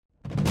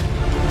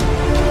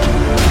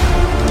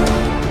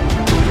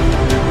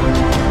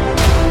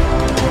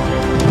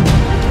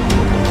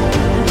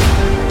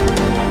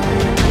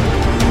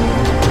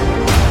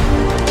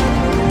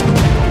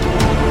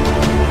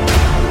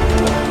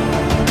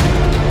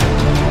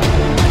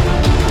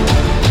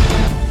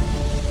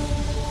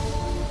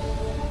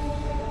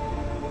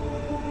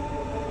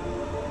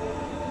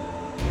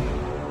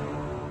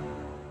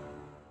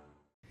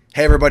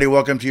Hey everybody,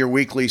 welcome to your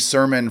weekly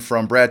sermon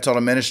from Brad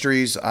Tuttle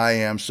Ministries. I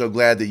am so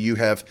glad that you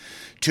have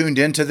tuned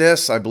into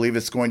this. I believe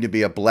it's going to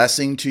be a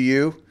blessing to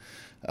you.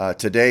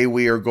 Today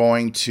we are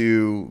going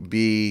to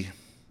be,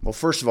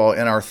 first of all,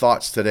 in our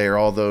thoughts today are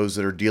all those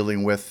that are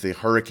dealing with the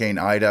Hurricane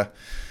Ida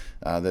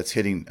that's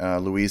hitting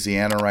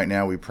Louisiana right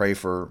now. We pray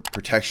for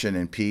protection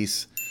and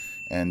peace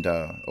and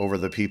over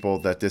the people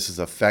that this is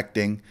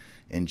affecting.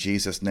 In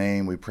Jesus'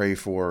 name, we pray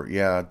for,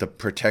 the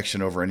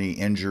protection over any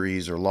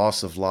injuries or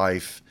loss of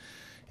life.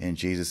 In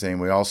Jesus' name,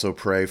 we also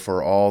pray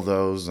for all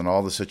those and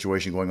all the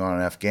situation going on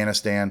in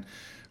Afghanistan,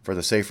 for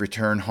the safe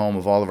return home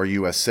of all of our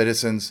U.S.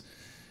 citizens,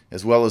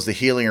 as well as the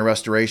healing and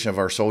restoration of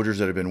our soldiers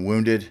that have been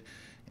wounded,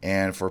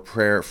 and for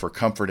prayer for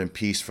comfort and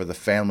peace for the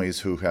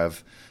families who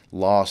have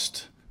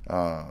lost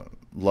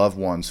loved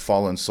ones,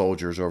 fallen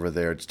soldiers over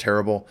there. It's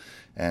terrible,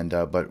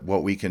 but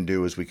what we can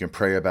do is we can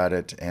pray about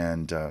it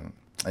and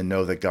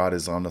know that God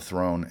is on the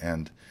throne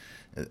and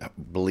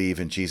believe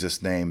in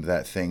Jesus' name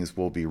that things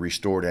will be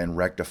restored and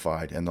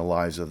rectified in the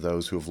lives of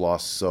those who have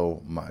lost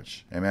so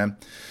much. Amen.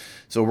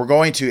 So we're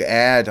going to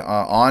add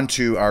on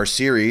to our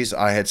series.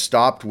 I had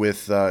stopped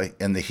with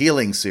in the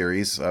healing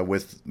series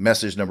with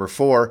message number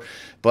 4,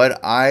 but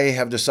I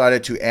have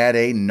decided to add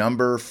a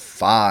number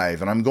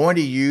 5, and I'm going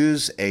to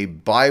use a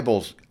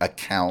Bible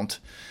account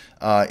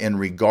in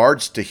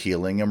regards to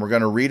healing, and we're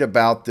going to read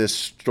about this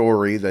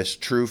story, this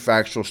true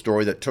factual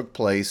story that took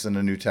place in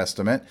the New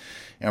Testament.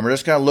 And we're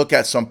just going to look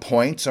at some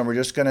points, and we're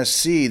just going to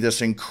see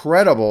this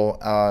incredible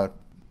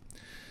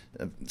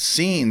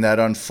scene that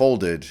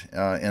unfolded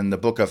in the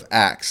book of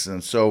Acts.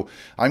 And so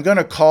I'm going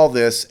to call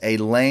this a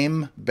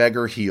lame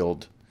beggar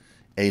healed.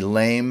 A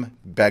lame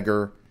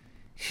beggar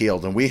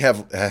healed. And we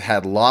have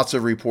had lots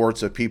of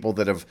reports of people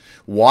that have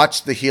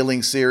watched the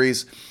healing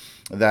series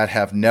that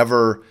have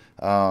never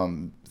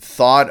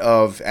thought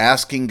of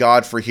asking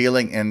God for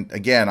healing. And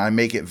again, I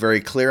make it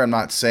very clear. I'm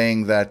not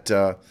saying that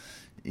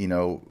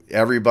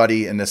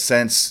everybody in a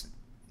sense,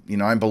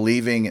 I'm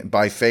believing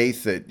by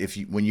faith that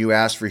when you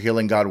ask for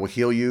healing, God will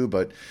heal you.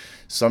 But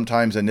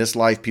sometimes in this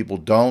life, people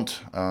don't.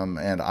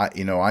 And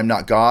I'm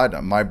not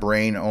God. My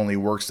brain only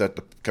works at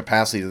the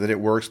capacity that it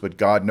works, but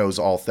God knows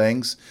all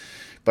things.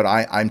 But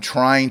I'm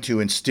trying to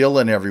instill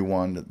in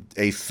everyone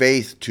a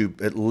faith to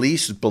at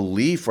least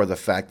believe for the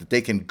fact that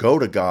they can go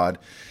to God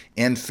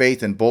in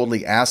faith and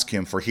boldly ask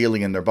Him for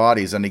healing in their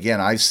bodies. And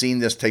again, I've seen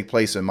this take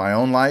place in my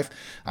own life.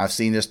 I've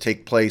seen this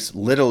take place,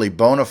 literally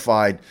bona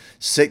fide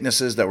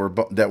sicknesses that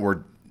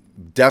were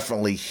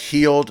definitely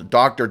healed,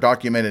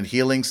 doctor-documented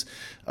healings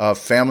of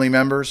family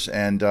members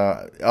and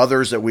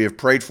others that we have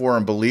prayed for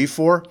and believed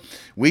for.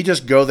 We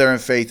just go there in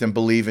faith and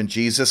believe in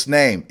Jesus'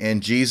 name,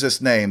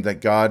 that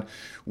God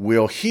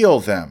will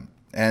heal them.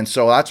 And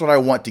so that's what I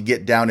want to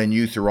get down in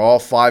you through all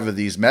 5 of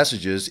these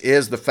messages,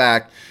 is the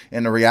fact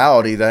and the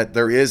reality that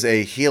there is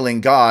a healing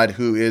God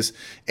who is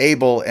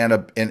able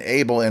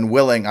and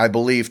willing, I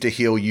believe, to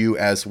heal you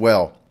as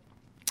well.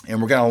 And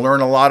we're going to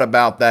learn a lot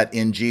about that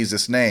in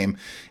Jesus' name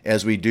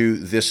as we do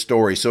this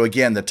story. So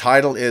again, the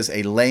title is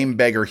A Lame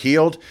Beggar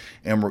Healed,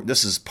 and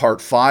this is part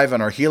 5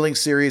 in our healing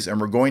series, and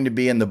we're going to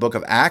be in the book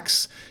of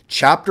Acts,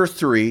 chapter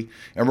 3,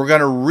 and we're going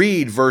to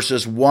read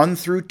verses 1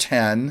 through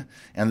 10,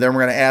 and then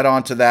we're going to add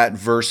on to that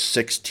verse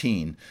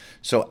 16.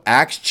 So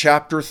Acts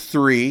chapter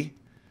 3,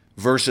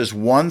 verses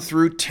 1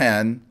 through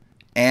 10,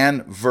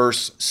 and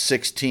verse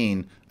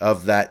 16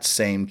 of that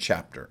same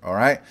chapter. All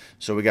right?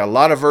 So we got a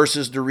lot of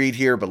verses to read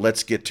here, but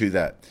let's get to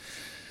that.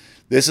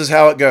 This is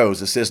how it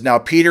goes. It says, "Now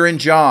Peter and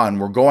John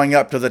were going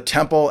up to the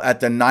temple at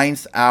the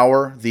 9th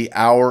hour, the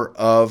hour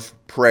of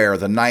prayer,"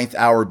 the 9th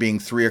hour being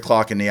 3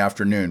 o'clock in the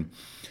afternoon.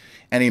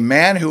 "And a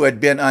man who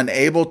had been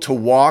unable to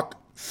walk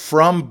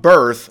from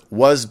birth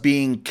was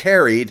being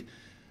carried,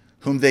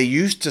 whom they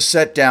used to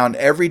set down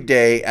every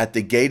day at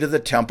the gate of the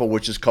temple,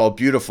 which is called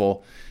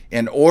Beautiful,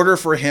 in order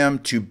for him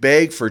to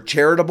beg for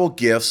charitable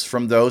gifts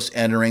from those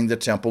entering the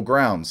temple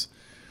grounds.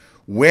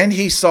 When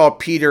he saw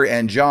Peter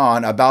and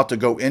John about to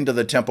go into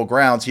the temple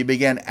grounds, he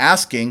began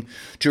asking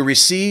to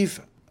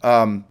receive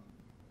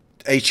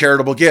a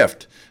charitable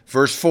gift."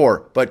 Verse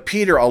 4, "But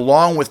Peter,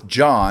 along with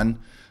John,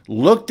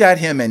 looked at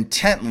him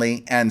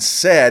intently and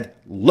said,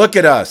 'Look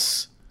at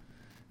us.'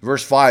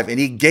 Verse 5, "And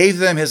he gave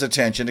them his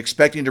attention,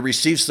 expecting to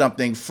receive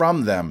something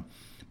from them.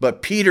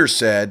 But Peter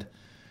said,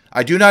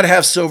 'I do not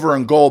have silver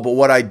and gold, but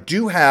what I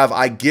do have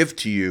I give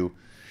to you.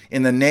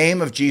 In the name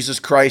of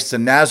Jesus Christ the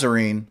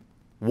Nazarene,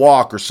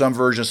 walk,'" or some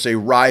versions say,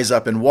 "rise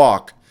up and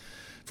walk."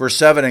 Verse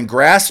 7, "And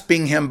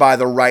grasping him by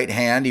the right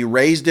hand, he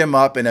raised him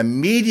up, and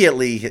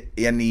immediately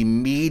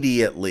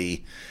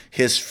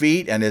his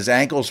feet and his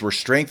ankles were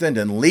strengthened,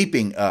 and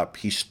leaping up,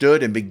 he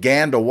stood and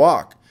began to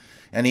walk.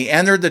 And he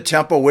entered the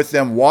temple with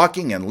them,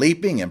 walking and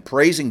leaping and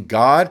praising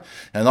God.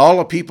 And all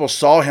the people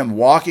saw him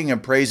walking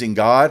and praising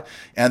God,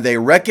 and they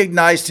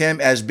recognized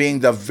him as being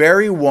the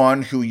very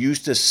one who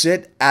used to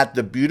sit at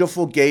the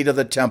beautiful gate of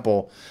the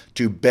temple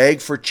to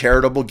beg for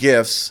charitable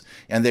gifts.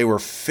 And they were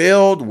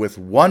filled with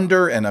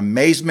wonder and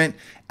amazement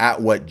at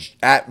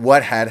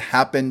what had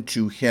happened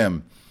to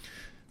him."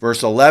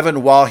 Verse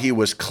 11, while he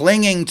was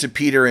clinging to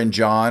Peter and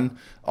John,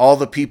 all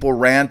the people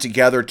ran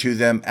together to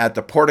them at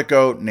the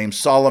portico named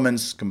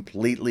Solomon's,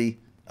 completely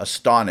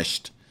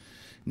astonished.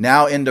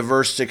 Now into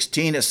verse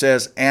 16, it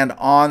says, and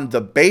on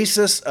the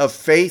basis of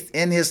faith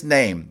in his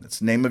name, that's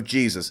the name of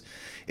Jesus,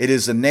 it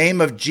is the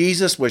name of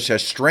Jesus which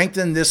has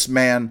strengthened this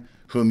man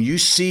whom you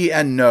see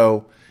and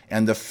know,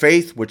 and the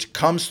faith which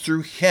comes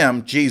through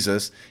him,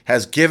 Jesus,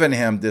 has given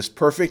him this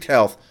perfect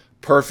health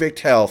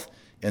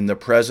in the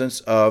presence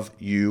of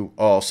you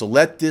all. So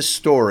let this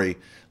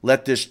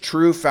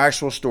true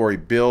factual story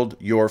build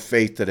your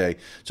faith today.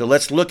 So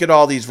let's look at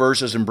all these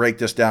verses and break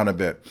this down a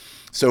bit.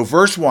 So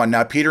verse 1,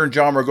 now Peter and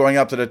John were going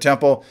up to the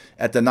temple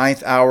at the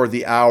 9th hour,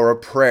 the hour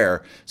of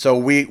prayer. So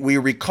we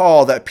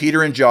recall that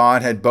Peter and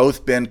John had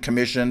both been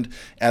commissioned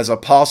as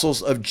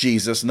apostles of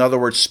Jesus. In other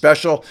words,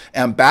 special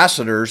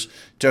ambassadors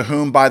to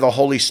whom by the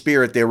Holy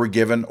Spirit they were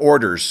given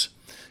orders.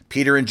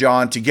 Peter and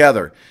John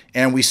together.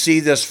 And we see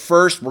this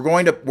first,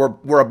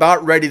 we're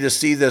about ready to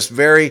see this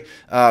very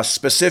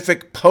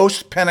specific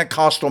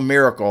post-Pentecostal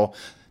miracle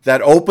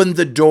that opened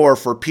the door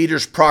for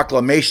Peter's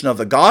proclamation of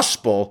the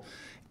gospel,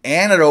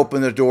 and it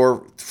opened the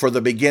door for the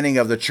beginning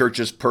of the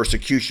church's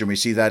persecution. We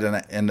see that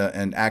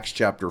in Acts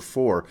chapter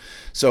 4.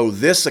 So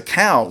this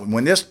account,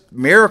 when this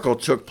miracle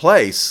took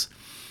place,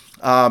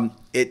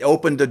 it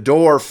opened the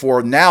door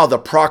for now the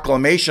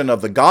proclamation of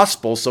the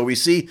gospel. So we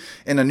see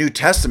in the New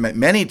Testament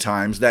many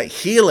times that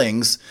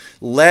healings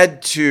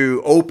led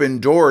to open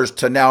doors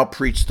to now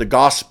preach the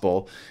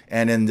gospel.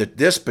 And in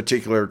this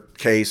particular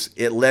case,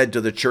 it led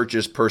to the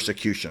church's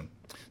persecution.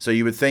 So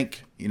you would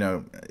think,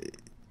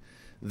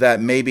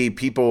 that maybe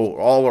people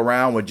all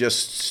around would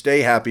just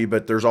stay happy,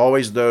 but there's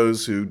always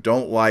those who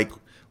don't like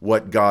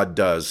what God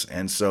does.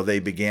 And so they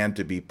began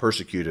to be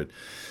persecuted.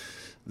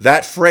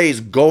 That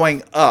phrase,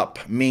 going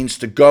up, means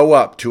to go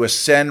up, to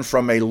ascend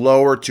from a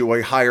lower to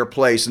a higher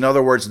place. In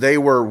other words, they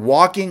were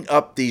walking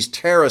up these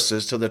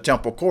terraces to the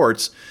temple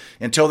courts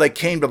until they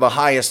came to the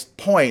highest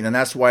point, and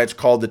that's why it's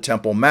called the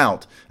Temple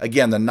Mount.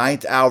 Again, the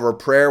 9th hour of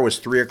prayer was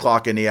 3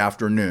 o'clock in the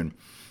afternoon.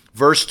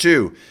 Verse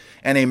 2,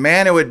 and a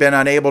man who had been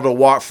unable to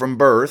walk from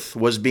birth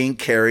was being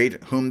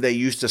carried, whom they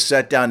used to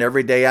set down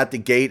every day at the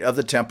gate of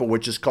the temple,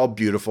 which is called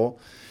Beautiful,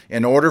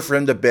 in order for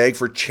him to beg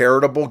for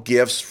charitable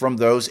gifts from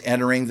those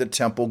entering the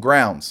temple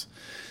grounds.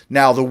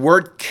 Now, the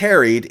word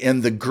carried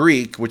in the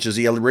Greek, which is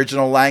the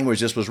original language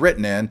this was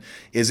written in,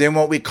 is in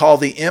what we call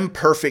the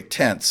imperfect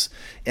tense.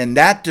 And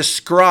that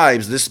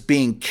describes this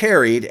being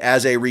carried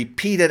as a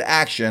repeated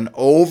action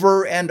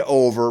over and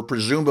over,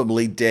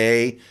 presumably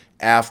day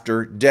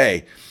after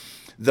day.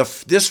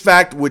 This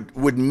fact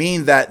would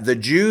mean that the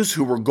Jews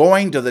who were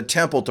going to the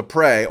temple to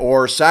pray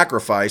or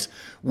sacrifice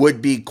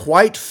would be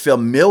quite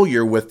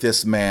familiar with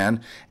this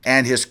man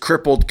and his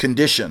crippled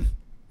condition.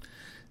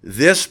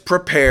 This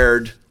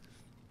prepared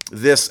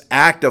this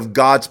act of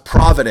God's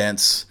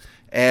providence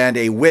and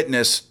a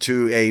witness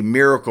to a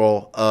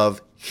miracle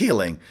of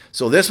healing.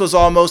 So this was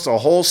almost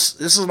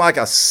this is like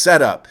a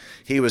setup.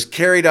 He was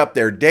carried up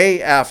there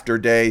day after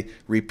day,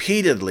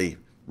 repeatedly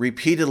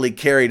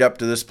carried up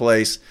to this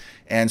place.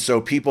 And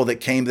so people that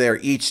came there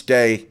each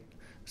day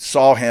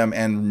saw him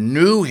and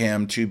knew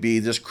him to be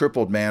this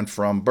crippled man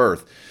from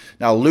birth.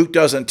 Now, Luke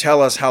doesn't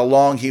tell us how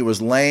long he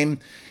was lame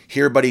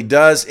here, but he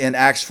does in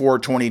Acts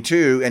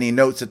 4:22, and he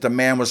notes that the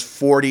man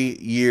was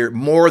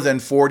more than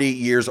 40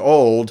 years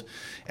old.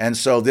 And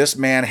so this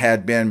man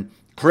had been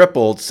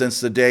crippled since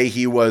the day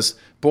he was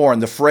born.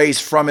 The phrase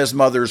from his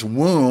mother's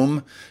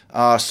womb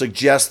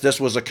suggests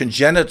this was a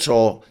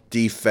congenital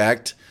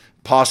defect,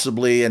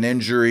 possibly an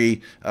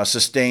injury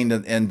sustained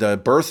in the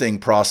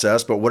birthing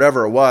process, but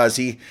whatever it was,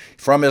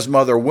 from his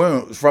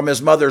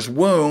mother's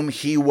womb,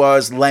 he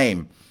was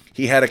lame.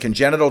 He had a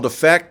congenital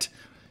defect.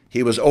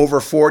 He was over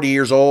 40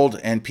 years old,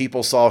 and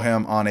people saw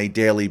him on a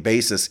daily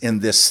basis in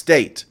this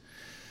state.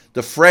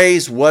 The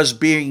phrase was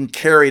being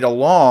carried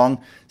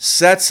along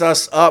sets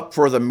us up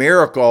for the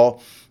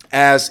miracle,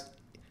 as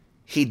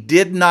he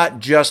did not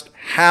just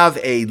have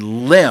a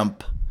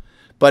limp,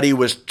 but he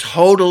was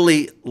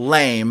totally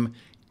lame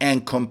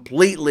and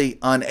completely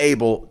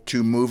unable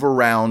to move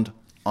around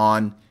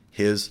on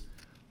his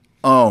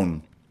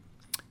own.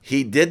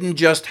 He didn't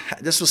just,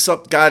 this was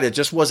some guy that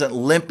just wasn't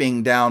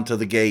limping down to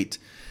the gate.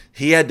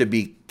 He had to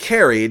be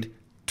carried,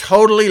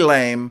 totally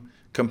lame,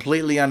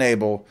 completely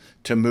unable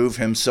to move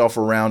himself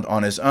around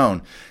on his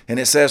own. And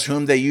it says,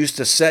 whom they used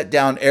to set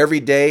down every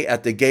day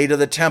at the gate of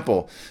the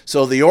temple.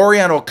 So the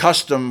Oriental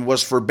custom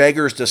was for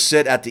beggars to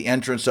sit at the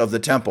entrance of the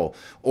temple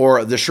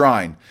or the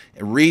shrine,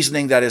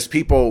 reasoning that as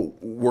people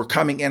were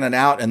coming in and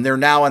out and they're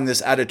now in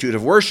this attitude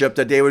of worship,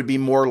 that they would be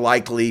more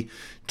likely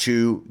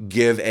to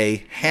give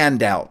a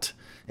handout.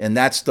 And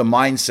that's the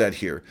mindset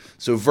here.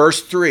 So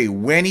verse 3,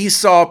 when he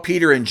saw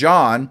Peter and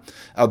John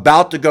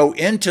about to go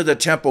into the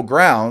temple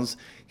grounds,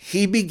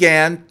 he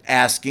began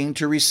asking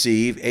to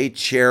receive a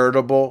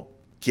charitable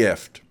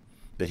gift,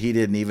 but he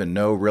didn't even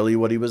know really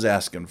what he was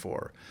asking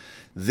for.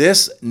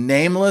 This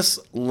nameless,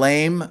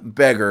 lame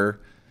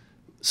beggar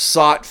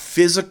sought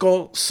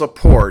physical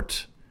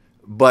support,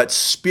 but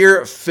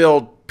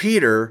spirit-filled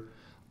Peter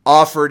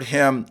offered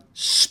him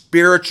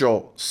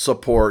spiritual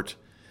support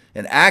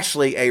and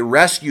actually a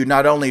rescue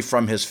not only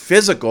from his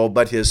physical,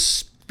 but his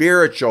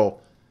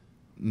spiritual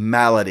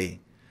malady.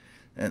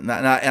 And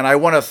I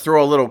want to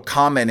throw a little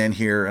comment in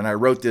here, and I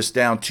wrote this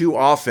down. Too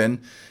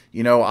often,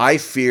 I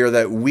fear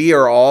that we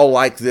are all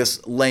like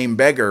this lame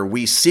beggar.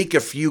 We seek a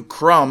few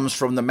crumbs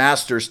from the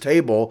master's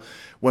table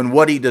when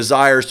what he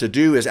desires to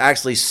do is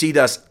actually seat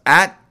us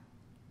at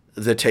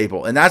the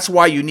table. And that's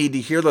why you need to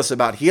hear this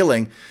about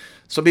healing.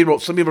 Some people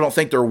don't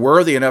think they're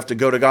worthy enough to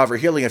go to God for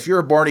healing. If you're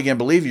a born-again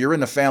believer, you're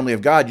in the family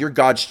of God, you're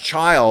God's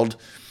child,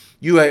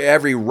 you have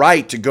every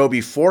right to go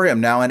before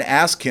him now and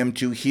ask him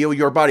to heal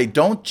your body.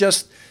 Don't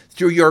just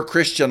through your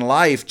Christian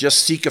life just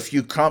seek a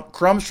few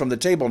crumbs from the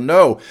table.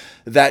 Know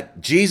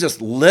that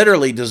Jesus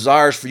literally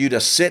desires for you to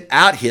sit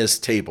at his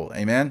table.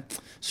 Amen?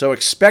 So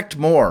expect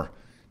more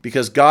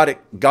because God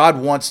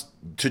wants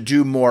to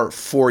do more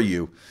for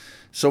you.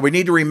 So we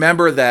need to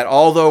remember that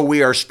although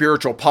we are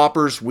spiritual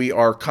paupers, we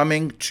are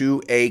coming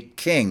to a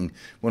king.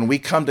 When we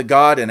come to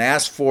God and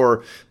ask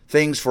for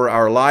things for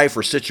our life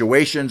or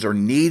situations or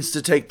needs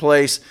to take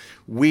place,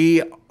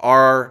 we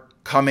are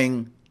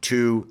coming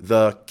to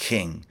the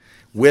king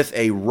with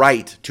a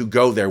right to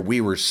go there.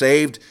 We were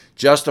saved,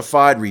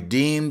 justified,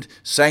 redeemed,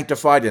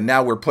 sanctified, and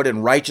now we're put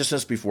in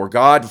righteousness before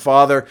God the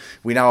Father.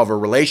 We now have a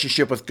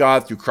relationship with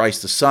God through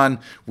Christ the Son.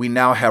 We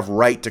now have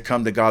right to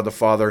come to God the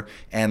Father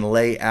and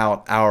lay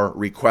out our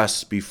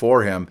requests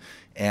before him.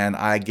 And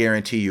I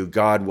guarantee you,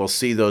 God will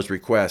see those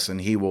requests and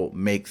he will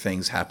make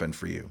things happen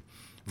for you.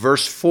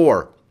 Verse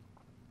 4,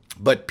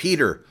 but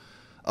Peter,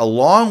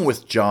 along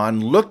with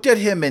John, looked at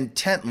him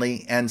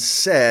intently and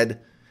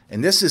said,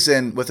 and this is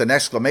in with an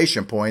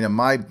exclamation point in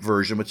my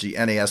version, which is the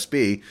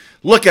NASB,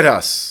 look at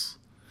us.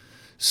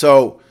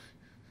 So,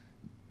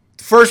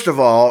 first of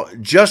all,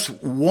 just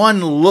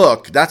one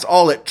look, that's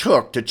all it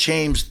took to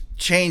change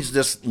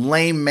this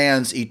lame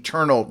man's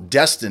eternal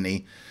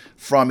destiny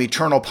from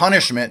eternal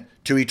punishment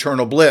to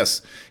eternal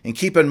bliss. And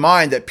keep in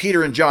mind that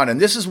Peter and John, and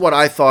this is what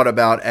I thought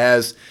about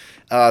as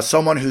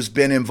someone who's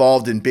been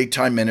involved in big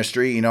time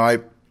ministry. I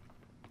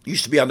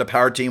used to be on the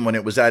power team when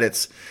it was at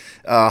its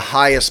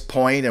highest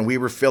point, and we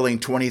were filling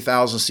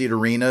 20,000 seat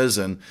arenas,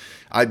 and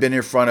I've been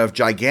in front of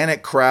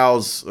gigantic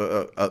crowds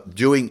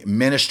doing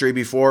ministry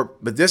before.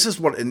 But this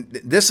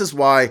is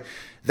why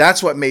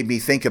that's what made me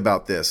think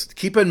about this.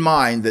 Keep in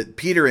mind that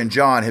Peter and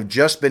John have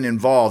just been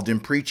involved in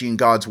preaching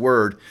God's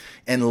word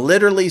and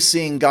literally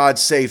seeing God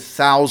save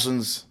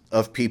thousands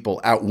of people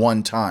at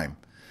one time.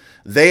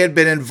 They had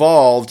been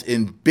involved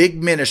in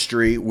big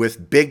ministry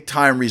with big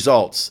time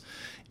results.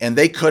 And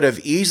they could have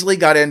easily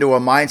got into a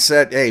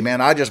mindset, hey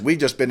man, we've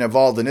just been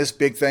involved in this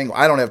big thing.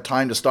 I don't have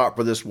time to stop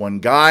for this one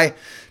guy.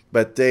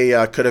 But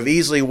they could have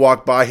easily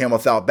walked by him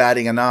without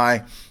batting an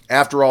eye.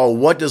 After all,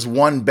 what does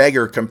one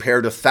beggar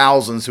compare to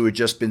thousands who had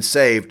just been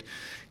saved?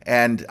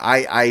 And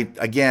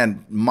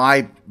again,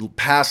 my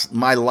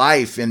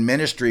life in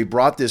ministry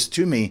brought this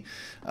to me.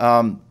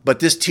 But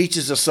this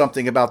teaches us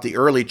something about the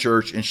early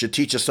church and should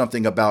teach us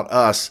something about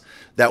us,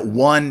 that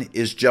one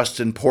is just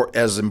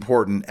as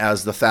important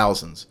as the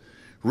thousands.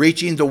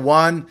 Reaching the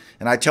one,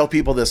 and I tell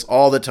people this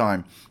all the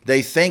time,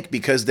 they think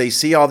because they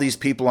see all these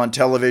people on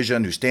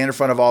television who stand in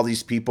front of all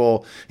these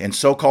people and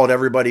so-called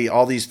everybody,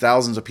 all these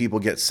thousands of people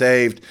get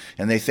saved,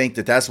 and they think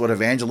that that's what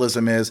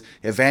evangelism is.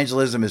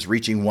 Evangelism is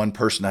reaching one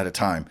person at a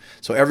time.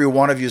 So every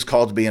one of you is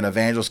called to be an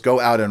evangelist. Go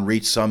out and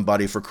reach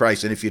somebody for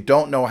Christ. And if you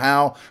don't know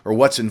how or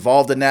what's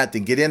involved in that,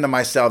 then get into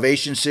my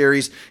salvation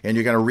series, and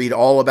you're going to read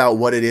all about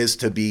what it is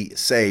to be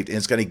saved. And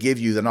it's going to give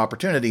you an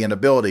opportunity and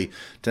ability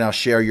to now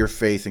share your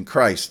faith in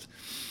Christ.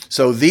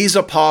 So these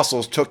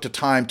apostles took the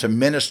time to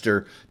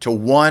minister to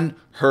one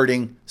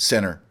hurting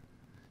sinner.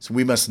 So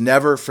we must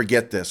never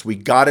forget this. We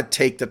got to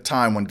take the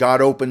time. When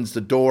God opens the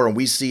door and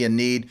we see a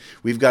need,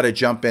 we've got to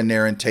jump in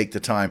there and take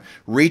the time.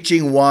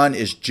 Reaching one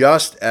is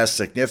just as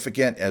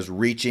significant as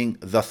reaching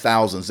the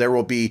thousands. There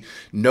will be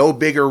no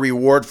bigger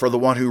reward for the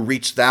one who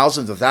reached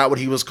thousands, if that's what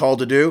he was called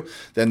to do,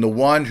 than the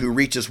one who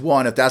reaches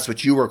one, if that's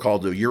what you were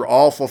called to do. You're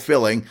all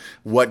fulfilling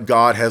what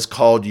God has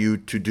called you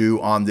to do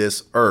on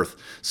this earth.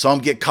 Some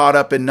get caught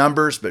up in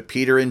numbers, but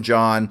Peter and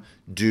John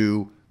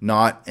do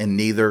not, and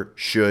neither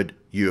should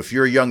you. If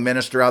you're a young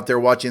minister out there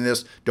watching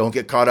this, don't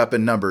get caught up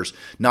in numbers.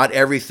 Not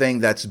everything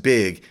that's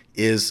big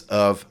is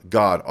of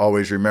God.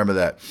 Always remember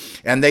that.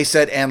 And they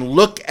said, and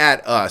look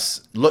at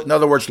us. Look, in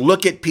other words,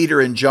 look at Peter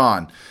and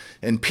John.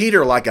 And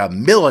Peter, like a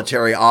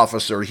military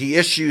officer, he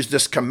issues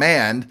this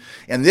command.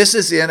 And this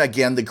is in,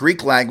 again, the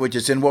Greek language.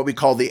 It's in what we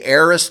call the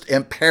aorist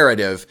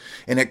imperative.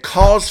 And it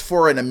calls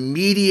for an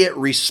immediate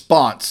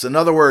response. In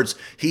other words,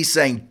 he's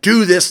saying,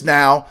 do this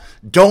now.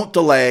 Don't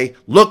delay.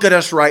 Look at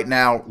us right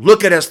now.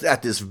 Look at us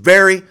at this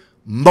very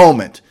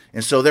moment.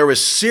 And so there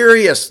was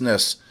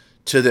seriousness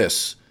to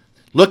this.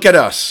 Look at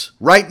us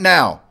right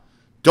now.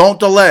 Don't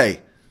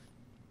delay.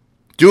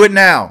 Do it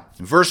now.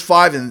 Verse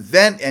 5,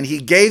 and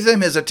he gave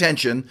them his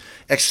attention,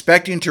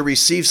 expecting to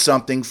receive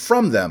something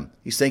from them.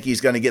 He's thinking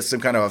he's going to get some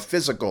kind of a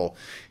physical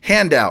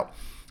handout.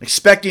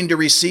 expecting to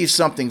receive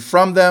something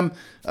from them.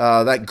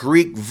 That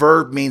Greek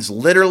verb means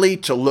literally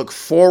to look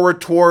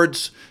forward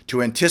towards,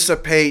 to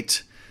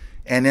anticipate,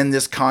 and in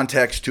this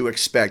context, to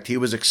expect. He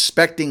was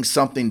expecting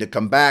something to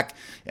come back,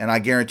 and I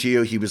guarantee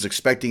you he was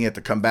expecting it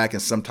to come back in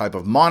some type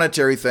of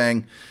monetary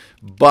thing,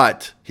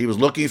 but he was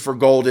looking for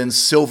gold and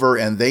silver,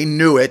 and they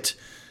knew it.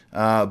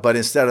 But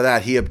instead of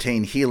that, he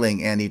obtained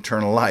healing and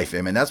eternal life.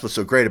 Amen. That's what's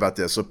so great about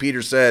this. So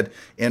Peter said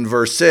in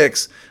verse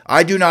 6,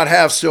 I do not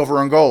have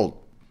silver and gold,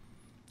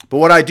 but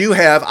what I do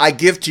have, I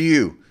give to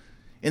you.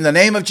 In the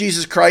name of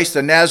Jesus Christ,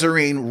 the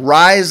Nazarene,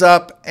 rise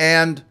up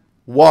and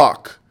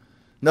walk.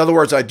 In other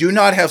words, I do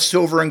not have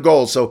silver and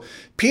gold. So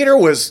Peter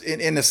was,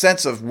 in the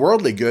sense of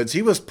worldly goods,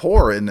 he was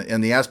poor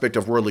in the aspect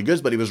of worldly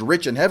goods, but he was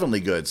rich in heavenly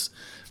goods,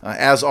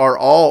 as are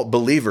all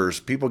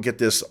believers. People get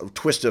this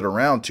twisted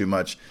around too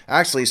much.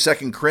 Actually,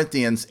 2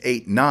 Corinthians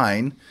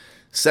 8:9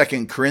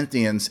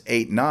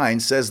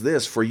 says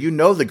this, for you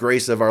know the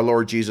grace of our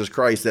Lord Jesus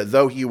Christ, that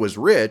though he was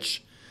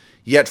rich,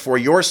 yet for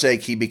your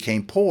sake he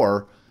became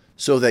poor,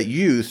 so that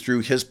you through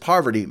his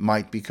poverty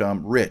might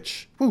become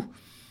rich. Whew.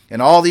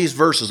 And all these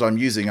verses I'm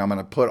using, I'm going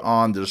to put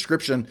on the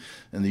description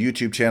in the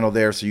YouTube channel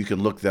there so you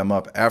can look them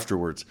up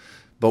afterwards.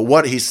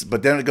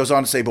 But then it goes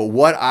on to say, but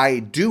what I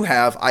do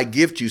have, I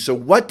give to you. So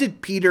what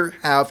did Peter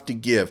have to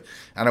give?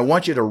 And I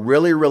want you to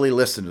really, really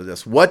listen to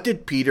this. What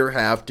did Peter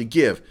have to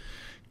give?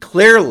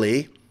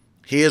 Clearly,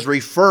 he is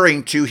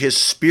referring to his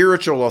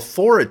spiritual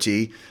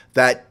authority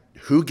that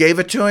who gave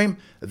it to him?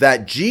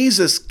 That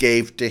Jesus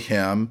gave to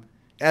him,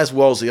 as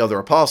well as the other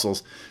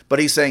apostles. But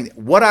he's saying,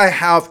 what I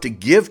have to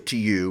give to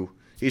you,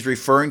 he's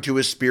referring to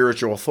his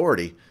spiritual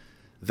authority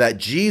that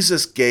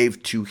Jesus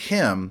gave to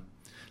him.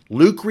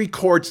 Luke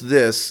records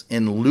this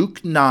in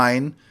Luke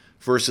 9,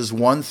 verses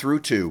 1 through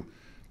 2.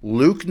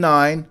 Luke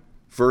 9,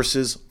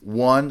 verses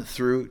 1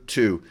 through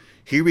 2.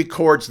 He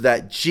records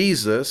that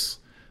Jesus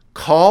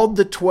called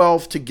the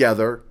 12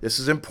 together. This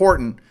is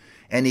important.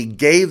 And he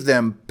gave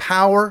them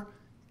power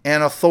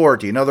and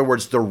authority. In other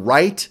words, the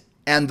right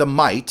and the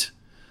might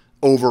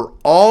over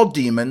all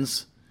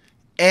demons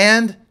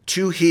and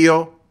to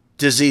heal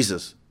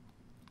diseases.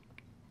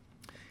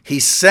 He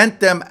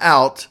sent them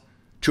out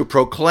to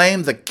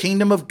proclaim the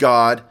kingdom of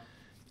God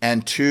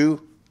and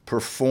to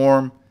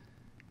perform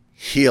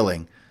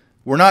healing.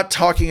 We're not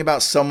talking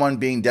about someone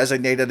being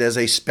designated as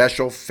a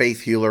special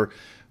faith healer.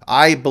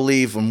 I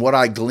believe, in what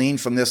I glean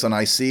from this and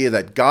I see,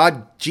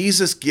 that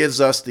Jesus gives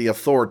us the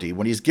authority.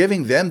 When he's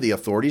giving them the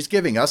authority, he's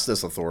giving us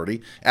this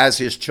authority as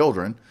his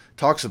children.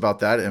 Talks about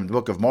that in the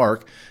book of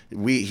Mark.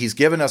 He's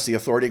given us the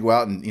authority to go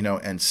out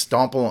and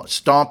stomp on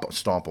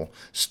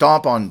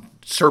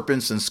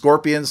serpents and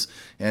scorpions,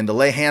 and to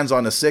lay hands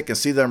on the sick and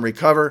see them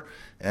recover,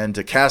 and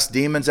to cast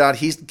demons out.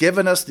 He's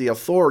given us the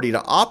authority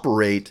to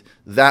operate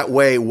that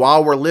way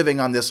while we're living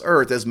on this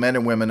earth as men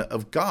and women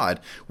of God.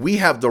 We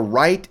have the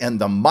right and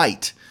the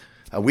might.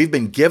 We've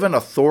been given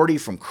authority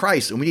from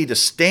Christ, and we need to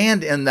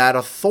stand in that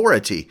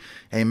authority.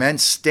 Amen.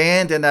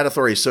 Stand in that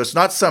authority. So it's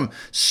not some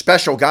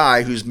special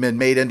guy who's been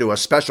made into a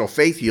special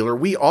faith healer.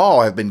 We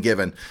all have been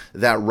given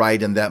that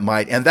right and that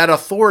might and that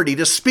authority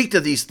to speak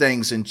to these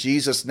things in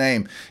Jesus'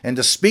 name, and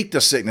to speak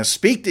to sickness,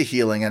 speak to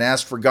healing, and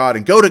ask for God,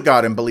 and go to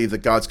God and believe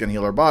that God's going to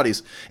heal our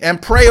bodies,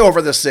 and pray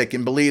over the sick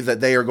and believe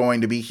that they are going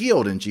to be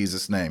healed in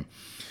Jesus' name.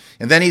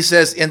 And then he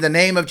says, in the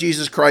name of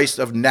Jesus Christ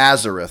of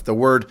Nazareth. The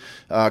word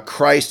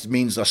Christ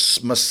means a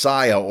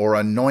Messiah or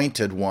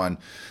anointed one.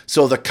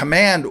 So the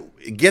command,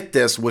 get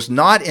this, was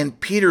not in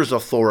Peter's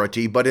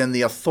authority, but in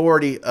the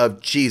authority of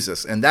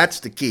Jesus. And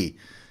that's the key.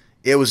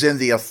 It was in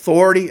the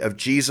authority of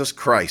Jesus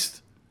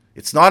Christ.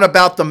 It's not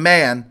about the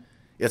man.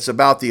 It's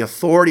about the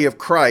authority of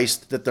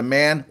Christ that the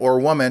man or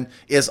woman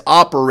is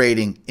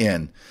operating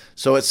in.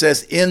 So it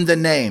says, in the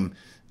name.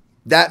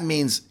 That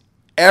means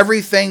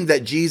everything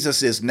that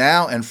Jesus is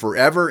now and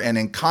forever, and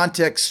in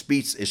context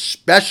speaks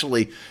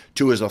especially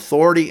to his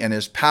authority and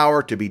his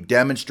power to be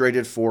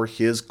demonstrated for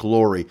his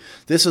glory.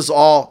 This is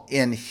all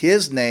in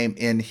his name,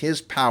 in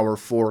his power,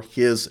 for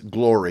his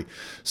glory.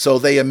 So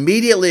they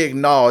immediately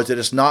acknowledge that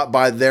it's not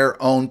by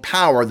their own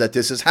power that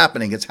this is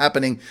happening. It's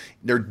happening,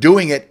 they're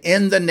doing it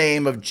in the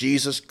name of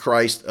Jesus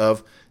Christ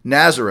of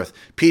Nazareth.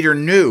 Peter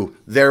knew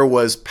there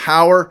was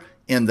power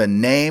in the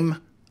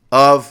name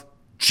of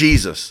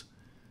Jesus.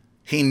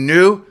 He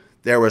knew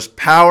there was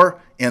power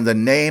in the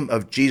name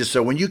of Jesus.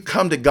 So when you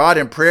come to God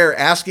in prayer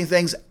asking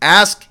things,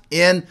 ask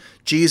in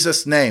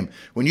Jesus' name.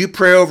 When you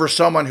pray over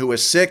someone who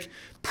is sick,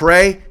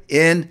 pray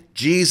in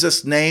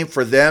Jesus' name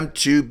for them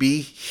to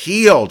be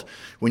healed.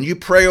 When you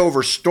pray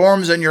over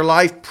storms in your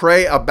life,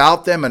 pray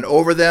about them and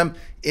over them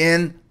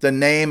in the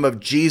name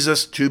of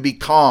Jesus to be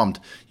calmed.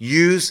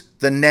 Use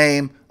the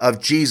name of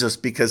Jesus,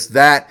 because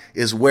that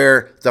is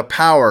where the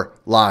power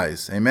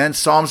lies. Amen.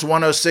 Psalms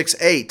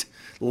 106:8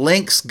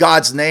 links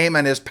God's name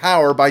and his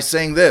power by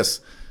saying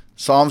this.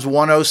 Psalms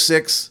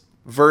 106,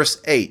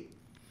 verse 8.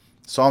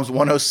 Psalms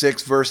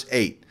 106, verse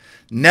 8.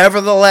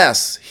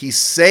 Nevertheless, he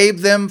saved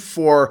them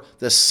for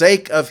the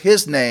sake of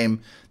his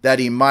name, that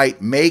he might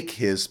make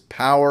his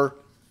power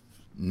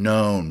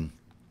known.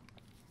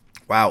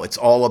 Wow, it's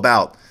all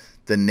about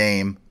the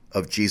name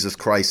of Jesus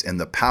Christ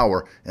and the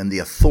power and the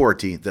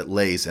authority that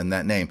lays in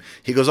that name.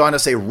 He goes on to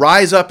say,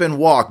 rise up and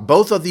walk.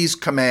 Both of these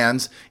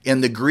commands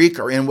in the Greek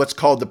are in what's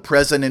called the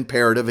present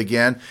imperative.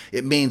 Again,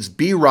 it means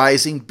be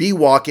rising, be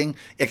walking,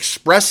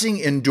 expressing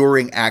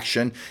enduring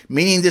action,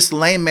 meaning this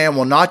lame man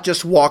will not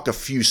just walk a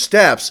few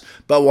steps,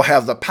 but will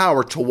have the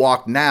power to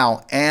walk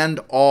now and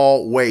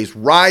always.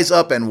 Rise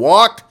up and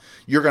walk.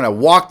 You're going to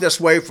walk this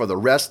way for the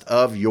rest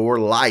of your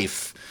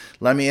life.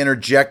 Let me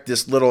interject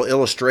this little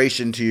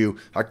illustration to you.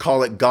 I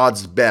call it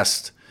God's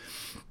best.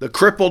 The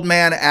crippled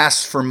man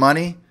asked for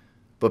money,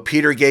 but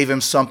Peter gave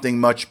him something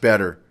much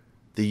better,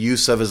 the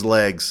use of his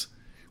legs.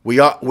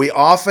 We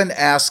often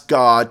ask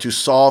God to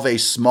solve a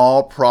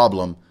small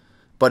problem,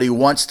 but he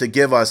wants to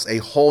give us a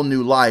whole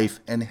new life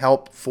and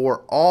help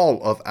for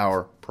all of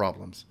our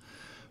problems.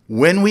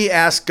 When we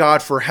ask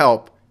God for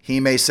help,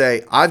 he may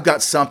say, I've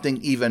got something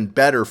even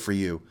better for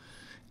you.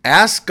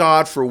 Ask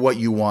God for what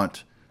you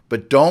want,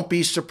 but don't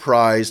be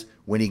surprised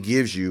when he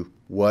gives you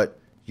what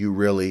you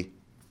really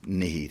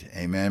need.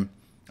 Amen.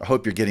 I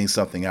hope you're getting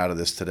something out of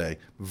this today.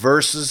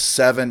 Verses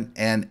 7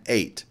 and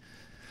 8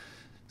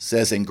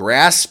 says, and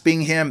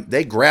grasping him,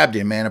 they grabbed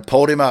him, man, and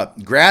pulled him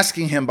up.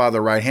 Grasping him by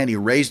the right hand, he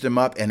raised him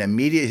up, and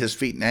immediately his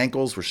feet and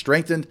ankles were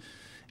strengthened.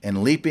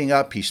 And leaping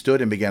up, he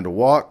stood and began to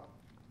walk.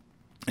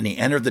 And he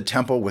entered the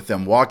temple with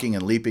them walking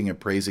and leaping and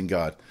praising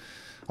God.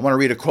 I want to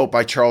read a quote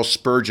by Charles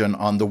Spurgeon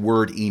on the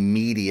word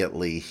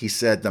immediately. He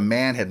said, the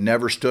man had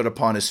never stood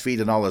upon his feet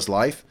in all his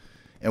life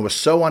and was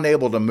so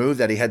unable to move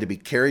that he had to be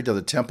carried to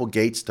the temple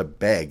gates to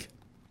beg.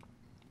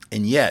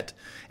 And yet,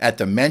 at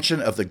the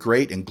mention of the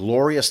great and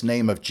glorious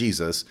name of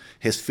Jesus,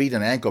 his feet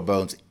and ankle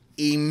bones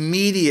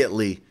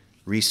immediately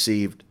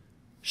received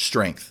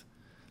strength.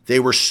 They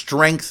were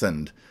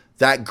strengthened.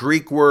 That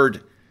Greek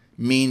word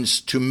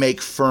means to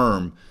make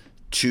firm,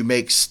 to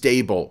make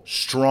stable,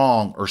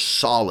 strong, or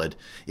solid.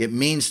 It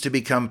means to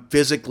become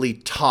physically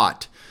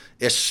taut,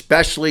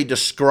 especially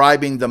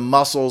describing the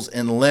muscles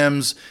and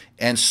limbs,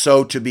 and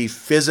so to be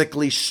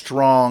physically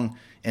strong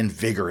and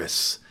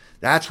vigorous.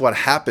 That's what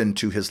happened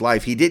to his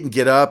life. He didn't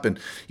get up and,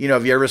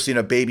 have you ever seen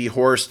a baby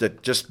horse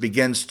that just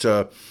begins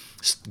to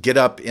get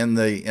up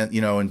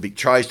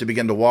tries to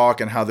begin to walk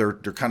and how they're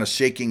kind of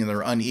shaking and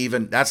they're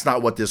uneven? That's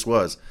not what this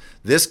was.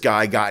 This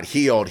guy got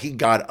healed. He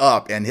got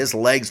up and his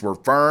legs were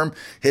firm.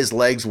 His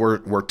legs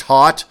were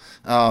taut.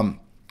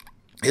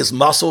 His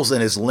muscles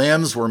and his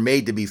limbs were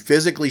made to be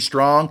physically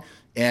strong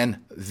and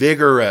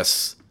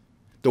vigorous,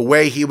 the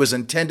way he was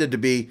intended to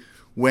be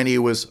when he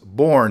was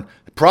born.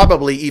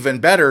 Probably even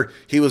better,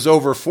 he was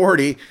over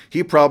 40.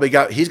 He's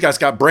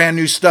got brand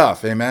new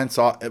stuff. Amen.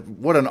 So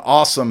what an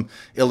awesome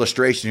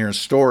illustration here and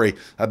story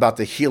about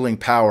the healing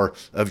power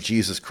of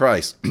Jesus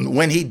Christ.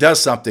 When he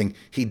does something,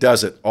 he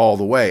does it all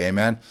the way.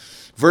 Amen.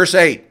 Verse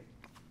 8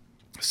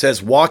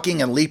 says,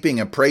 walking and leaping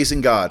and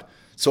praising God.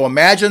 So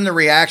imagine the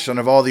reaction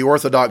of all the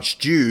Orthodox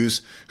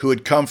Jews who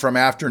had come from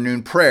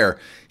afternoon prayer.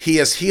 He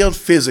is healed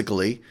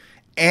physically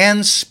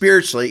and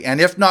spiritually, and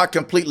if not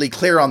completely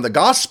clear on the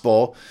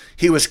gospel,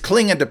 he was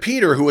clinging to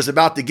Peter, who was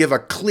about to give a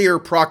clear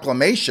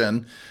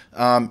proclamation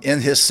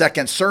in his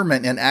second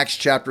sermon in Acts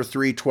chapter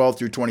 3, 12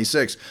 through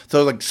 26.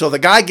 So the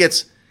guy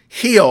gets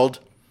healed,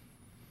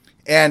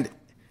 and,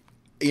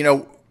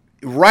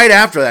 right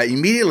after that,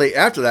 immediately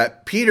after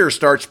that, Peter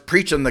starts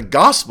preaching the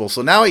gospel.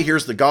 So now he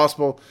hears the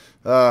gospel.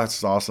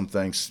 It's an awesome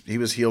thing. He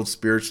was healed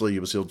spiritually. He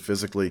was healed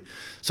physically.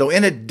 So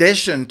in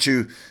addition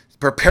to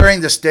preparing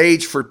the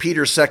stage for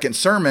Peter's second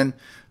sermon,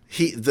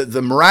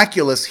 the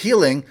miraculous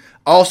healing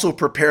also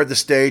prepared the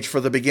stage for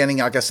the beginning,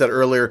 like I said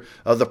earlier,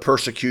 of the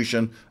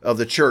persecution of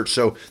the church.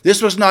 So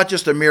this was not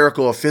just a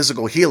miracle of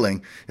physical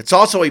healing. It's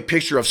also a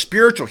picture of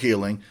spiritual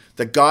healing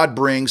that God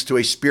brings to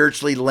a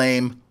spiritually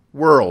lame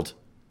world.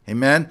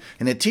 Amen?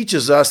 And it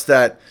teaches us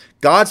that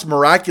God's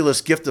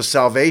miraculous gift of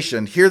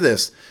salvation, hear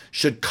this,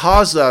 should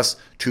cause us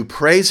to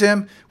praise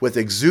him with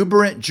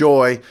exuberant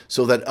joy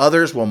so that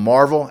others will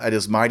marvel at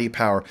his mighty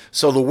power.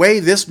 So the way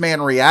this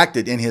man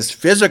reacted in his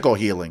physical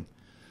healing,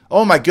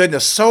 oh my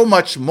goodness, so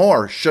much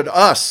more should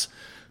us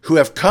who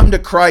have come to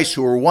Christ,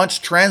 who were once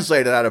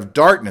translated out of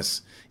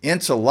darkness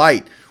into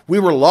light. We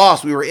were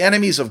lost. We were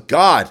enemies of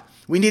God.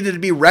 We needed to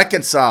be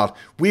reconciled.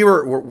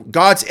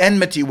 God's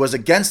enmity was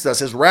against us.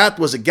 His wrath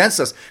was against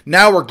us.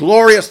 Now we're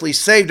gloriously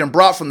saved and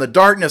brought from the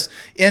darkness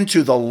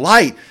into the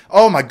light.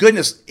 Oh my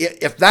goodness.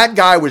 If that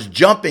guy was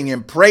jumping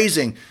and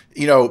praising,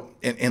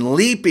 and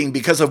leaping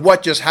because of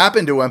what just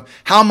happened to him,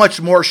 how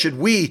much more should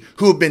we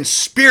who have been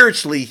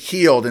spiritually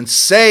healed and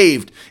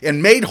saved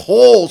and made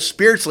whole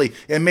spiritually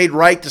and made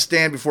right to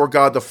stand before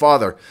God the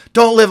Father?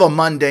 Don't live a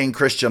mundane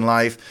Christian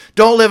life.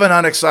 Don't live an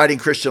unexciting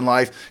Christian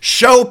life.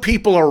 Show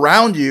people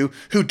around you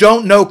who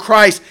don't know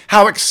Christ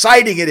how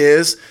exciting it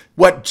is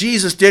what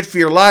Jesus did for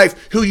your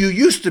life, who you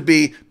used to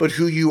be, but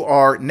who you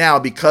are now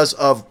because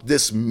of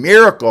this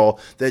miracle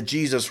that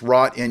Jesus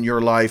wrought in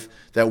your life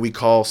that we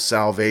call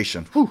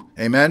salvation. Whew,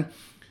 amen.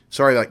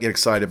 Sorry I get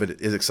excited, but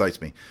it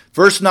excites me.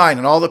 Verse 9,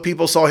 and all the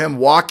people saw him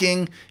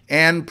walking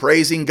and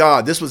praising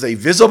God. This was a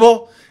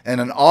visible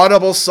and an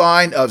audible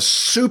sign of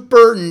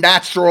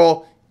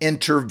supernatural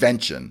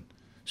intervention.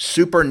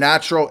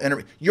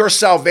 Your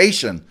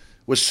salvation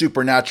was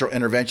supernatural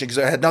intervention because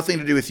it had nothing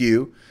to do with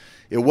you.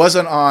 It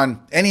wasn't on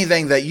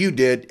anything that you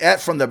did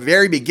from the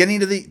very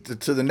beginning to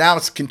the now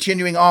it's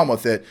continuing on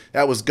with it.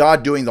 That was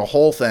God doing the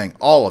whole thing,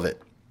 all of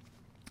it.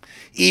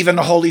 Even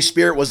the Holy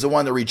Spirit was the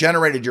one that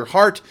regenerated your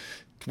heart,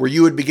 where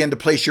you would begin to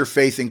place your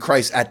faith in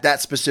Christ at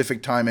that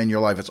specific time in your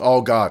life. It's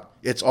all God.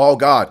 It's all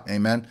God.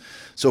 Amen.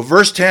 So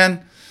verse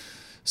 10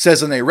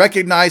 says, and they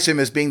recognized him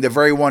as being the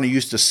very one who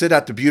used to sit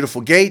at the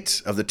beautiful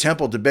gate of the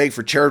temple to beg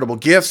for charitable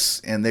gifts,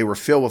 and they were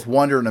filled with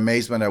wonder and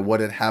amazement at what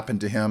had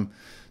happened to him.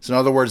 So in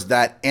other words,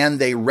 they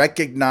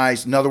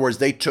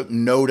took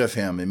note of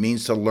him. It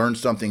means to learn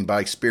something by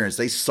experience.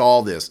 They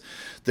saw this.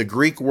 The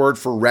Greek word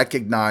for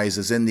recognize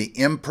is in the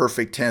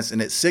imperfect tense,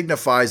 and it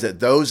signifies that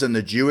those in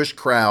the Jewish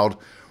crowd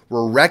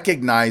were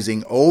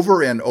recognizing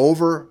over and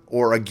over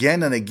or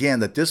again and again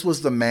that this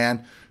was the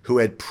man who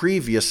had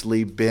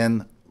previously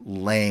been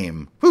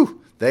lame.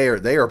 Whew, they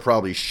are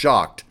probably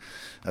shocked.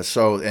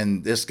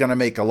 And it's going to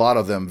make a lot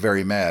of them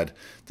very mad.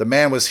 The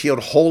man was healed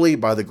wholly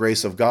by the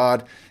grace of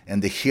God,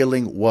 and the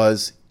healing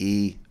was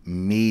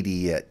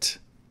immediate.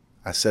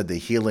 I said the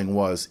healing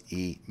was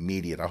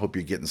immediate. I hope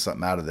you're getting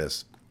something out of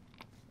this.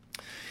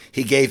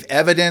 He gave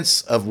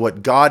evidence of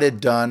what God had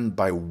done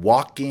by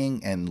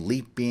walking and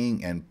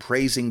leaping and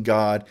praising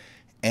God,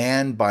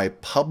 and by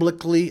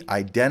publicly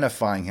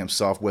identifying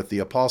himself with the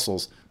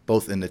apostles,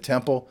 both in the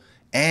temple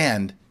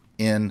and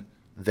in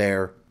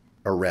their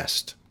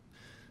arrest.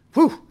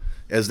 Whew!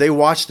 As they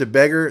watched the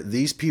beggar,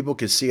 these people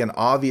could see an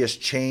obvious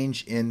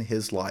change in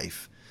his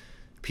life.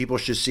 People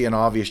should see an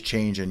obvious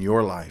change in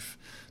your life.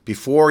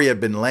 Before he had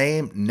been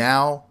lame,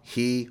 now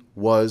he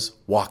was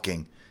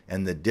walking.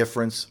 And the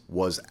difference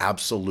was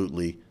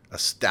absolutely,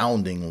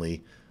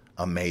 astoundingly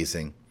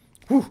amazing.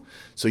 Whew.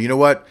 So you know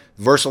what?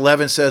 Verse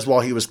 11 says,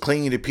 while he was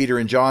clinging to Peter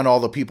and John,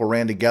 all the people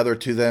ran together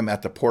to them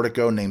at the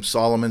portico named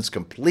Solomon's,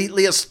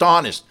 completely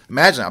astonished.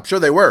 Imagine, I'm sure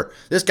they were.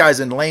 This guy's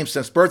been lame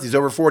since birth. He's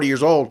over 40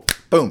 years old.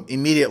 Boom,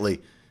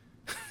 immediately.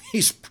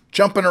 He's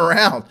jumping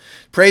around,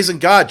 praising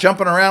God,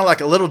 jumping around like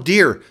a little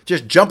deer,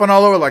 just jumping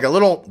all over like a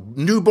little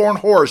newborn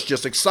horse,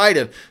 just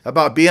excited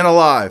about being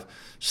alive.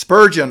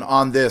 Spurgeon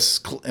on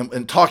this,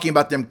 and talking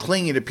about them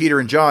clinging to Peter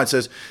and John,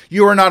 says,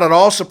 you are not at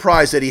all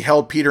surprised that he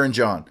held Peter and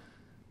John,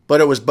 but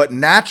it was but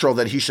natural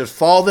that he should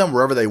follow them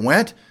wherever they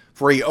went,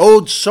 for he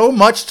owed so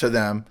much to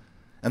them,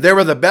 and they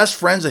were the best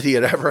friends that he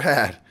had ever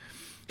had.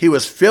 He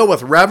was filled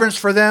with reverence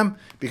for them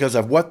because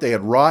of what they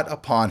had wrought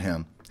upon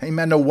him.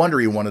 Amen. No wonder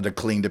he wanted to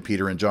cling to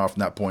Peter and John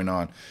from that point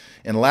on.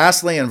 And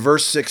lastly, in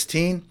verse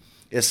 16,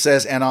 it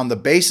says, and on the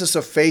basis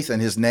of faith in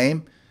his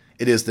name,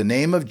 it is the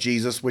name of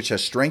Jesus which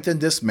has strengthened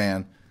this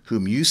man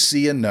whom you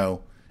see and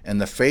know,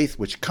 and the faith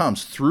which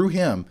comes through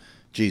him,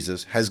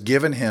 Jesus, has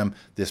given him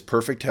this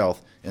perfect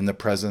health in the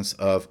presence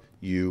of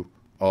you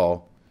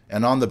all.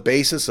 And on the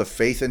basis of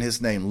faith in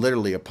his name,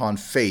 literally upon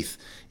faith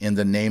in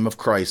the name of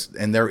Christ.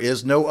 And there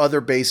is no other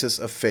basis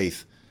of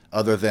faith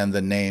other than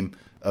the name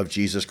of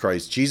Jesus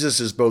Christ. Jesus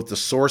is both the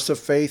source of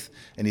faith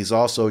and he's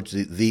also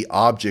the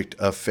object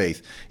of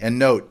faith. And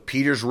note,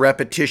 Peter's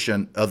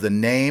repetition of the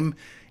name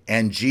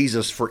and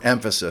Jesus for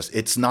emphasis.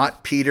 It's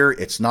not Peter,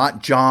 it's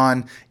not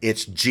John,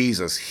 it's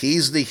Jesus.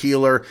 He's the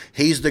healer,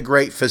 he's the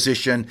great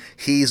physician,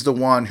 he's the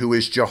one who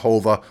is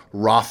Jehovah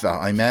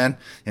Rapha. Amen.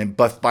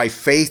 But by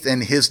faith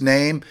in his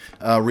name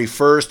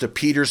refers to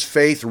Peter's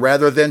faith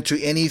rather than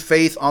to any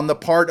faith on the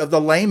part of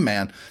the lame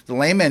man. The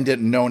lame man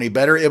didn't know any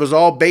better. It was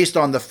all based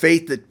on the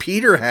faith that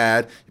Peter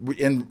had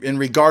in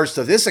regards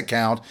to this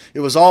account.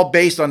 It was all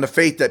based on the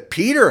faith that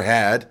Peter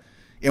had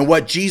in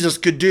what Jesus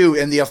could do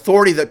and the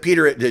authority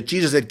that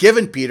Jesus had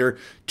given Peter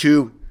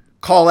to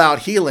call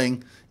out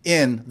healing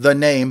in the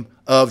name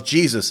of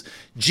Jesus.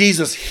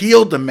 Jesus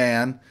healed the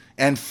man,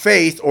 and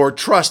faith or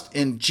trust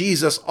in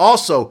Jesus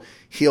also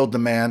healed the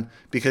man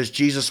because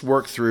Jesus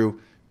worked through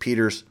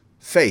Peter's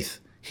faith.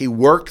 He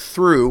worked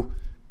through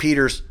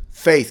Peter's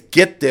faith.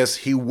 Get this,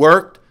 he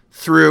worked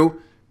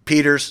through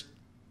Peter's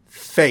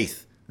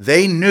faith.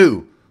 They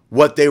knew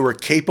what they were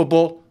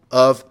capable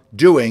of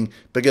doing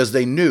because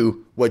they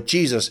knew what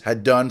Jesus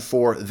had done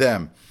for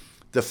them.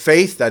 The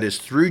faith that is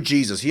through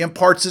Jesus. He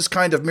imparts this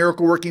kind of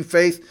miracle-working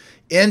faith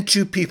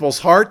into people's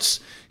hearts.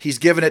 He's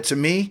given it to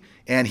me,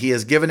 and he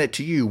has given it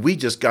to you. We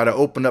just got to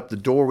open up the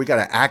door. We got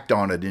to act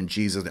on it in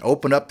Jesus.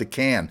 Open up the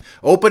can.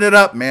 Open it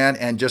up, man,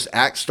 and just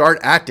start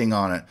acting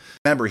on it.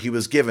 Remember, he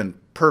was given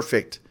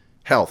perfect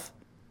health.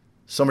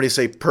 Somebody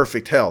say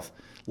perfect health.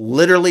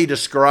 Literally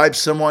describes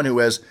someone who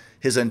has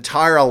his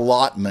entire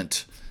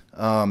allotment.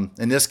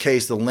 In this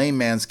case, the lame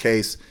man's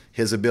case,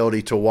 his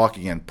ability to walk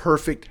again.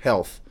 Perfect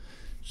health.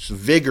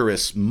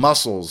 vigorous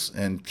muscles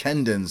and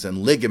tendons and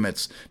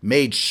ligaments,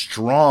 made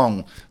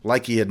strong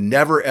like he had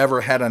never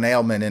ever had an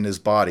ailment in his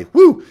body.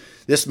 Woo!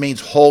 This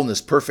means wholeness.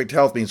 Perfect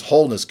health means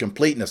wholeness,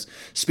 completeness.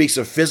 Speaks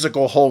of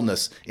physical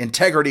wholeness,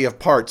 integrity of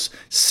parts,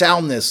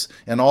 soundness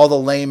in all the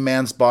lame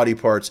man's body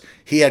parts.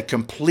 He had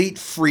complete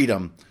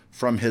freedom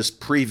from his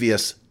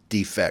previous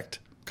defect.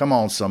 Come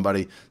on,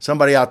 somebody.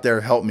 Somebody out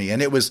there help me.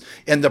 And it was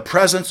in the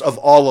presence of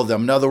all of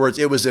them. In other words,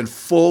 it was in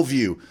full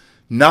view.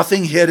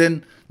 Nothing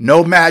hidden,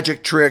 no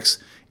magic tricks.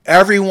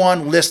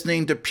 Everyone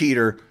listening to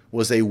Peter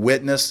was a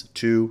witness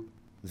to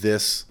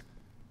this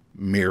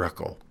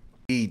miracle.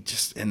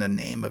 Just in the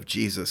name of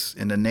Jesus,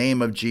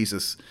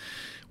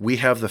 we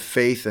have the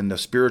faith and the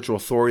spiritual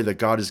authority that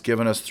God has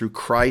given us through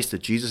Christ,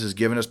 that Jesus has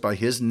given us by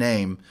his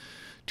name,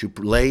 to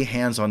lay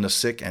hands on the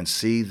sick and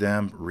see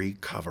them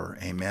recover.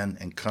 Amen.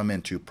 And come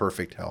into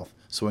perfect health.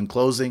 So in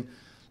closing,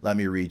 let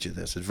me read you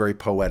this. It's very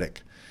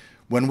poetic.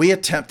 When we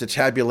attempt to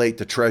tabulate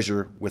the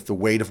treasure with the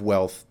weight of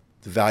wealth,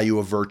 the value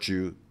of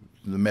virtue,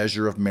 the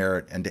measure of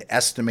merit, and to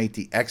estimate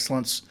the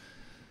excellence,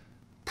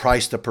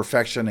 price to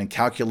perfection, and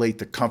calculate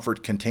the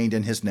comfort contained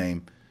in his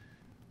name,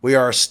 we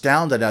are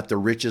astounded at the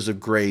riches of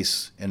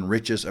grace and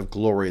riches of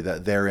glory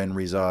that therein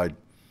reside.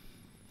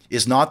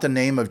 Is not the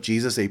name of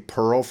Jesus a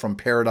pearl from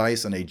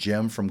paradise and a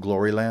gem from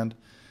glory land?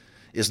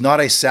 Is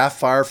not a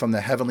sapphire from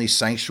the heavenly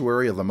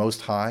sanctuary of the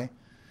Most High?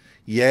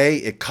 Yea,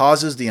 it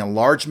causes the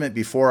enlargement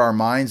before our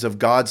minds of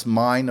God's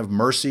mind of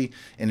mercy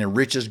and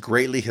enriches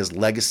greatly his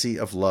legacy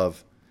of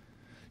love.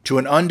 To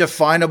an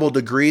undefinable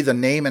degree, the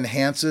name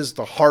enhances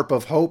the harp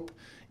of hope,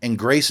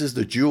 engraces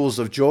the jewels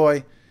of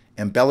joy,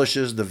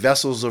 embellishes the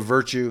vessels of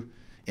virtue,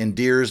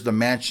 endears the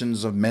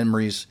mansions of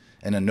memories,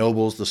 and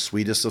ennobles the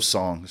sweetest of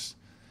songs.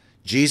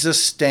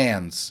 Jesus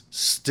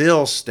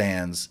still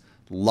stands,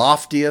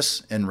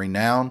 loftiest in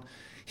renown.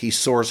 He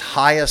soars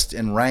highest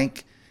in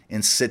rank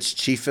and sits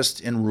chiefest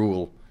in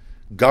rule,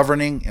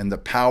 governing in the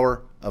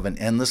power of an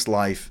endless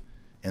life,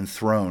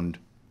 enthroned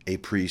a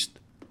priest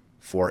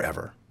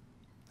forever.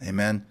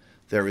 Amen.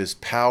 There is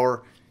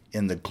power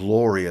in this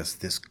glorious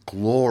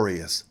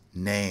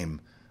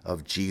name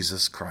of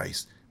Jesus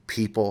Christ.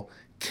 People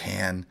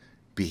can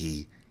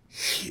be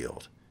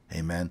healed.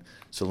 Amen.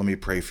 So let me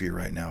pray for you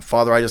right now.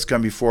 Father, I just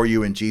come before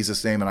you in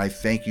Jesus' name, and I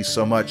thank you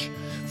so much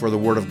for the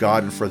word of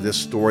God and for this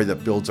story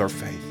that builds our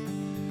faith.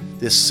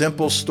 This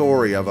simple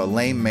story of a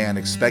lame man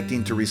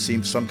expecting to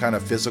receive some kind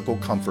of physical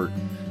comfort,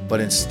 but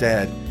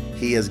instead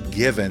he is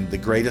given the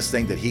greatest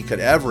thing that he could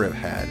ever have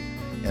had,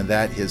 and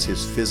that is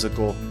his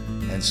physical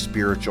and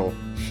spiritual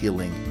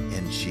healing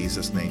in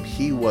Jesus' name.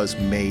 He was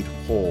made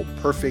whole,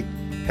 perfect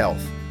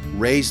health,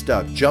 raised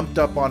up, jumped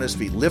up on his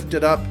feet,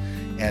 lifted up,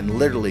 and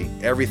literally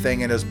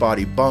everything in his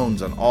body,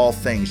 bones and all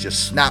things,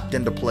 just snapped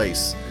into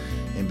place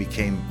and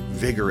became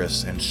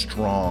vigorous and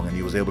strong, and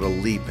he was able to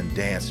leap and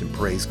dance and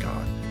praise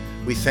God.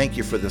 We thank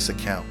you for this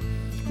account.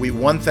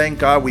 One thing,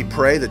 God, we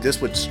pray that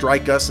this would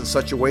strike us in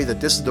such a way that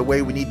this is the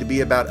way we need to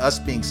be about us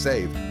being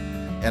saved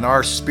and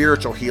our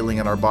spiritual healing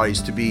in our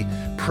bodies, to be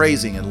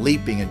praising and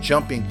leaping and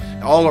jumping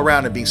all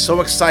around and being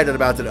so excited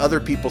about that other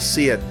people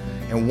see it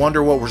and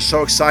wonder what we're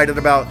so excited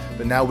about,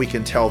 but now we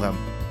can tell them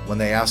when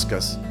they ask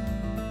us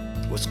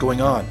what's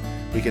going on.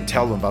 We can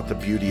tell them about the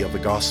beauty of the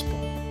gospel.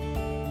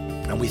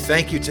 And we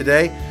thank you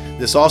today.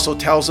 This also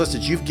tells us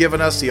that you've given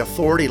us the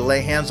authority to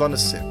lay hands on the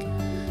sick.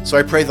 So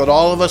I pray that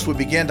all of us would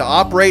begin to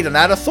operate in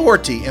that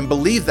authority and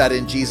believe that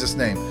in Jesus'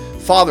 name.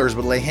 Fathers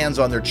would lay hands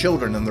on their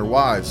children and their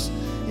wives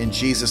in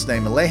Jesus'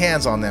 name and lay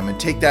hands on them and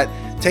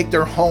take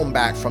their home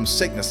back from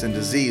sickness and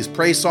disease.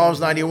 Pray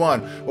Psalms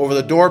 91 over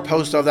the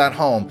doorpost of that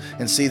home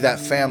and see that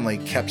family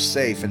kept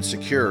safe and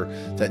secure,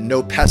 that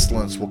no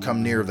pestilence will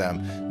come near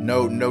them,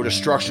 no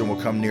destruction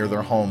will come near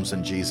their homes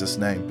in Jesus'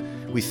 name.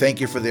 We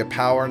thank you for the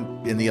power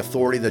and the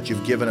authority that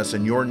you've given us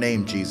in your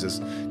name, Jesus,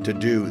 to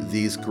do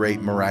these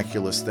great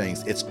miraculous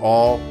things. It's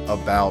all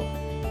about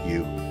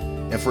you.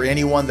 And for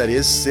anyone that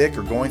is sick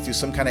or going through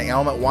some kind of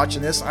ailment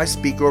watching this, I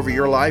speak over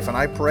your life and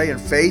I pray in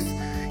faith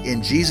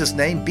in Jesus'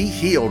 name, be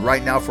healed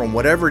right now from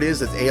whatever it is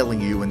that's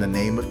ailing you in the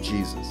name of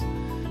Jesus.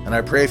 And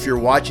I pray if you're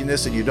watching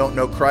this and you don't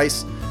know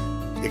Christ,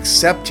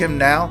 accept him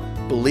now,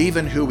 believe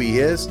in who he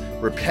is,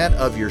 repent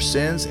of your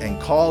sins,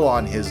 and call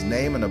on his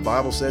name. And the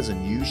Bible says,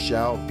 and you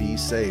shall be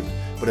saved.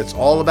 But it's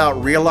all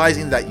about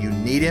realizing that you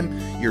need him.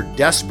 You're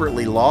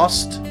desperately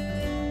lost.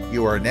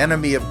 You are an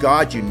enemy of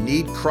God. You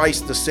need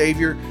Christ the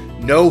Savior.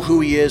 Know who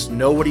he is,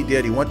 know what he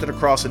did. He went to the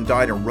cross and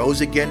died and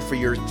rose again for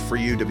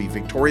you to be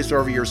victorious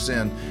over your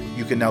sin.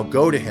 You can now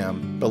go to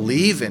him,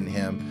 believe in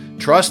him,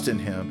 trust in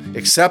him,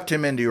 accept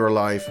him into your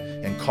life,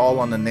 and call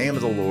on the name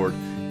of the Lord,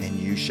 and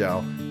you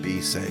shall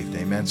be saved.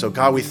 Amen. So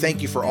God, we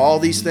thank you for all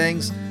these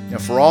things and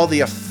for all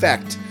the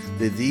effect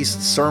that these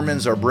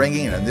sermons are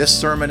bringing and this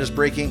sermon is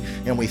bringing.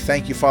 And we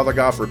thank you, Father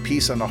God, for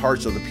peace in the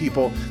hearts of the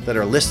people that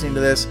are listening to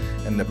this,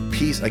 and the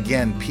peace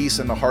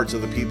in the hearts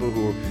of the people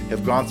who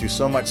have gone through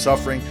so much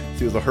suffering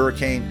through the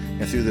hurricane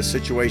and through the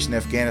situation in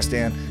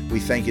Afghanistan. We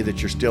thank you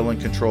that you're still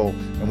in control,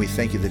 and we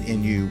thank you that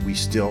in you we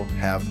still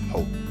have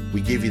hope.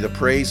 We give you the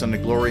praise and the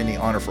glory and the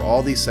honor for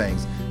all these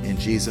things. In in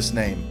Jesus'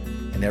 name.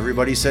 And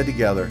everybody said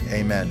together,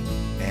 amen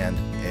and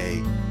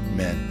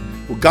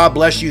amen. Well, God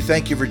bless you.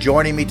 Thank you for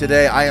joining me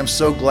today. I am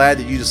so glad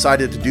that you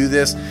decided to do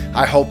this.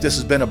 I hope this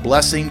has been a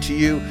blessing to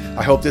you.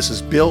 I hope this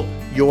has built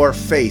your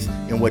faith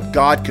in what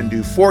God can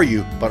do for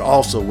you, but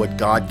also what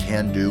God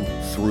can do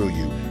through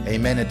you.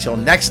 Amen. Until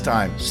next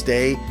time,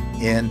 stay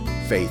in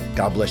faith.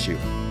 God bless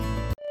you.